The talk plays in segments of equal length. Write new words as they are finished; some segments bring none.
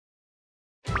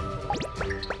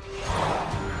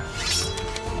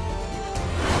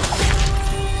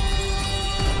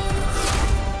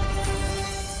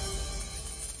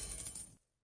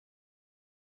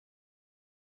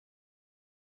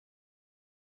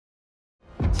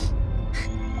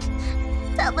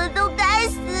他们都该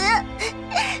死，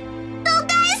都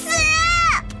该死！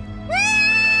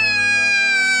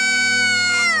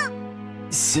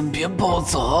先别暴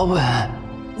走呗，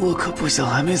我可不想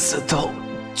还没死透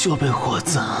就被火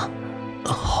葬，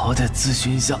好歹咨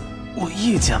询一下我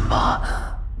意见吧。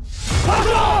站住！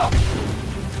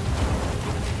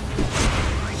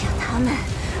我要他们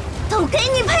都给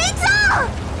你陪葬！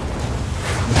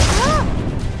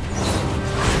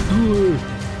对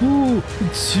不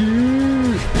起。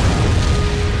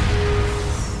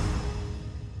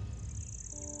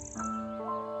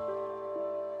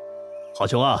好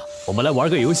穷啊，我们来玩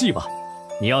个游戏吧。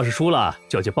你要是输了，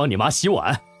就去帮你妈洗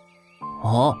碗。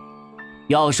哦，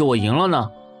要是我赢了呢？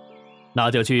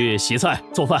那就去洗菜、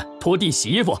做饭、拖地、洗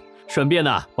衣服，顺便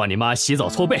呢帮你妈洗澡、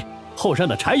搓背，后山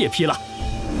的柴也劈了。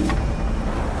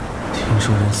听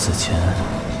说人死前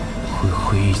会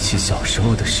回忆起小时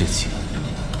候的事情，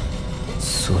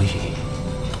所以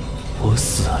我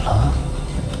死了？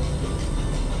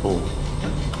不，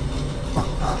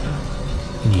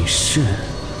你是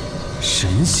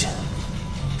神仙？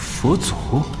佛祖？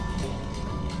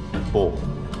不，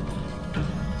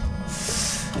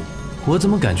我怎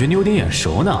么感觉你有点眼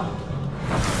熟呢？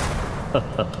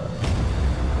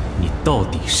你到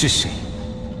底是谁？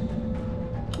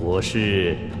我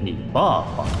是你爸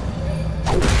爸。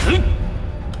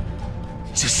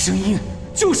这声音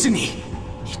就是你！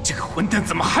你这个混蛋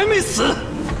怎么还没死？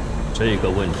这个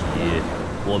问题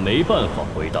我没办法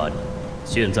回答你。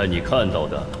现在你看到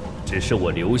的只是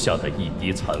我留下的一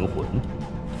滴残魂。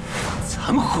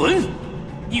残魂？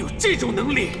你有这种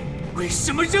能力，为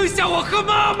什么扔下我和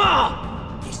妈妈？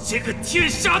你这个天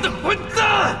杀的混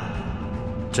蛋！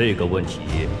这个问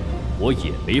题我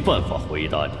也没办法回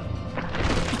答你。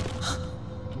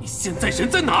你现在人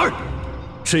在哪儿？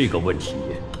这个问题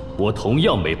我同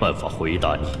样没办法回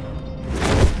答你。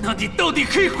那你到底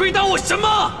可以回答我什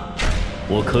么？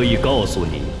我可以告诉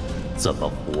你怎么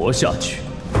活下去。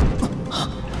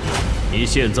你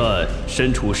现在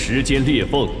身处时间裂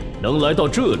缝，能来到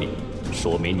这里，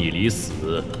说明你离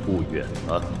死不远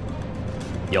了。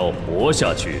要活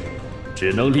下去，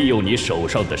只能利用你手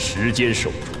上的时间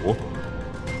手镯。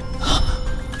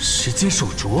时间手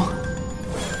镯？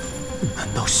难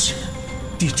道是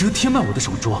地遮天卖我的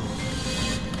手镯？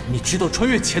你知道穿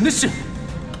越钱的事？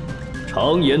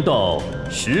常言道，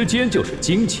时间就是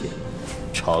金钱；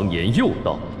常言又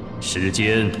道，时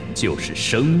间就是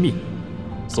生命。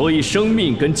所以，生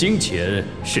命跟金钱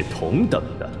是同等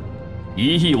的。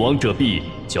1亿王者币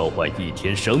交换1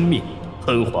天生命，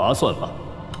很划算吧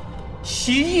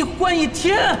？1亿换1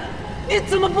天，你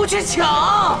怎么不去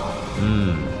抢？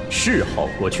是好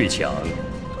过去抢。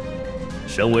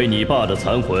身为你爸的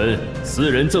残魂，私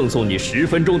人赠送你10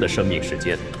分钟的生命时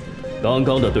间。刚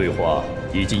刚的对话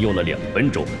已经用了2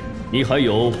分钟，你还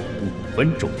有5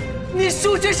分钟。你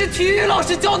数学是体育老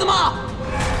师教的吗？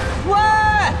喂，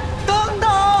等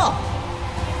等！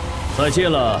再见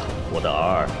了，我的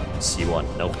儿。希望你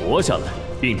能活下来，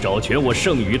并找全我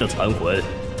剩余的残魂，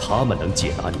他们能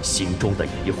解答你心中的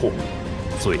疑惑。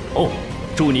最后，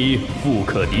祝你富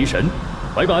可敌神，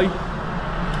拜拜。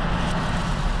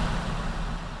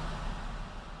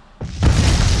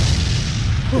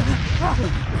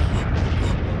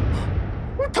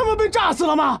他们被炸死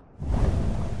了吗？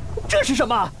这是什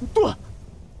么？对，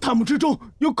他们之中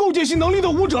有构建性能力的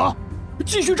武者。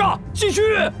继续炸，继续！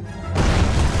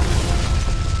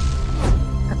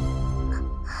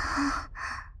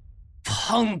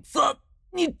胖子，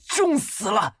你重死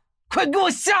了！快给我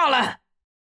下来！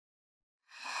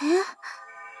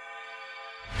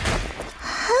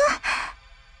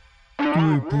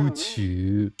对不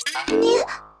起。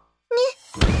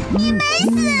你没死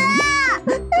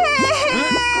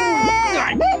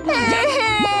啊！等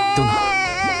等，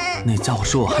那家伙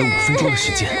说我还有5分钟的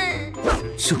时间，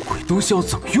这鬼东西要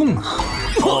怎么用啊？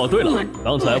哦，对了，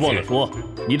刚才忘了说，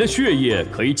你的血液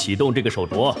可以启动这个手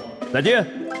镯。再见。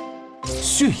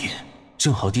血液，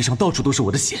正好地上到处都是我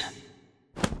的血。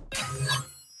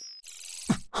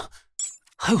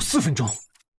还有4分钟。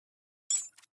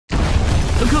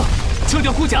腾哥，撤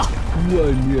掉护甲。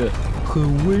外面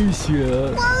很危险。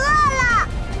我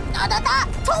饿了，打，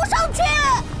冲上去！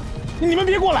你们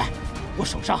别过来，我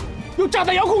手上有炸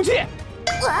弹遥控器。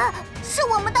是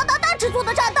我们打制作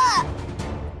的炸弹。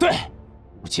对，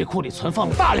武器库里存放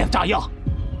了大量炸药，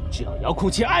只要遥控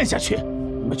器按下去，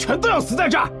你们全都要死在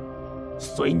这儿。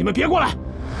所以你们别过来，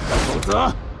否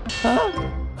则……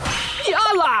你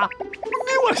按了？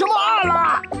你为什么按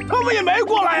了？他们也没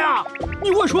过来呀！你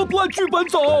为什么不按剧本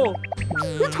走？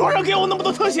突然给我那么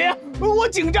多特写，我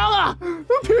紧张啊！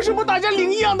凭什么大家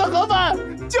领一样的盒饭，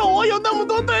就我有那么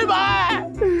多对白？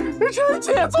臣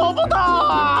妾做不到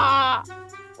啊！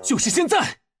就是现在，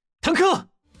坦克，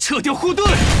撤掉护盾。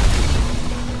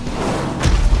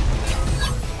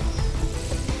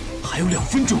还有2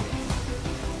分钟，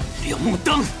两目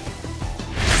灯，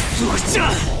速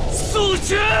战速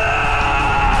决！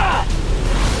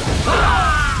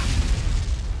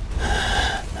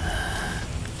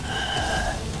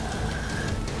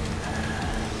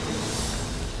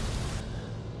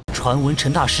传闻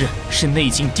陈大师是内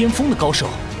境巅峰的高手，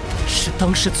是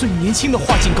当时最年轻的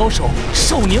化境高手，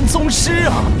少年宗师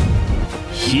啊！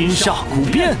阴煞古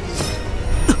变，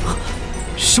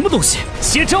什么东西？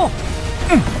邪招！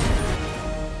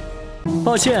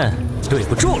抱歉，对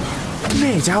不住了。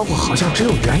那家伙好像只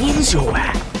有元婴修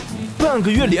哎，半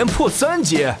个月连破3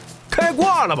级，开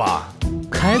挂了吧？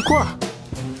开挂？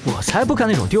我才不干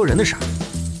那种丢人的事儿。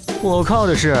我靠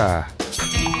的是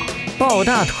抱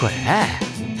大腿。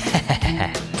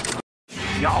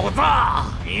小子，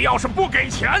你要是不给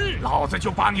钱，老子就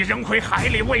把你扔回海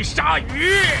里喂鲨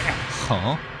鱼！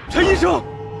好，陈医生，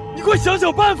你快想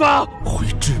想办法！会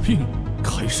治病，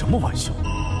开什么玩笑？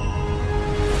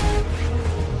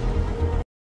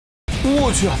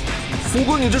我去，福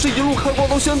哥，你这是一路开挂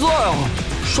到现在啊，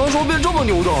啥时候变这么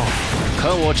牛的？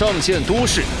看我仗剑都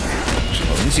市，成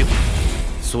就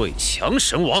最强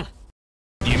神王！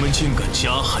你们竟敢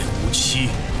加害无妻，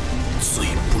罪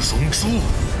不容诛！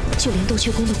就连斗雀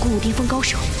宫的古武巅峰高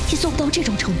手也做不到这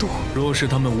种程度。若是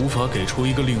他们无法给出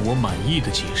一个令我满意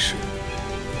的解释，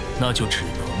那就只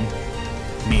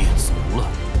能灭族了。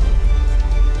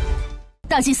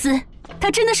大祭司，他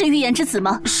真的是预言之子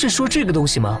吗？是说这个东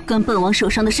西吗？跟本王手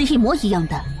上的是一模一样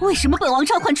的，为什么本王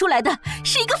召唤出来的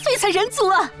是一个废材人族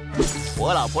啊？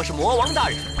我老婆是魔王大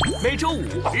人，每周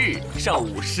5日上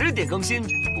午10点更新，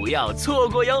不要错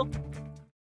过哟。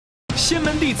仙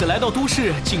门弟子来到都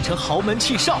市，竟成豪门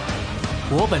气少。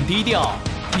我本低调，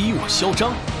你我嚣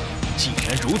张。既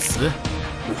然如此，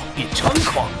我便猖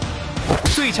狂。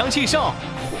最强气少，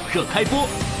火热开播，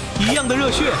一样的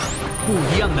热血，不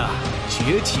一样的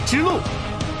崛起之路。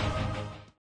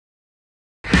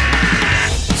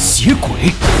邪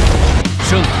鬼，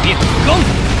正面刚。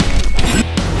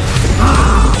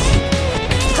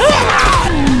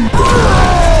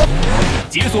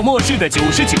解锁末世的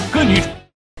99个女主。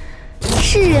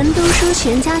世人都说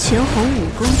玄家玄红武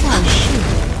功在世，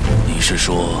你是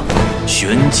说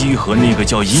玄机和那个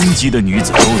叫阴姬的女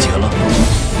子勾结了？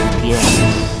爹，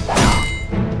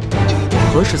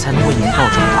何时才能为您报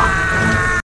仇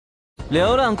啊？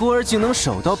流浪孤儿竟能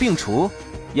手到病除，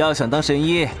要想当神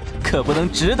医，可不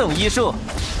能只懂医术。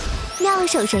妙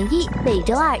手神医每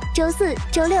周2、周4、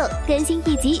周6更新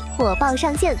1集，火爆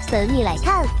上线，等你来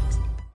看。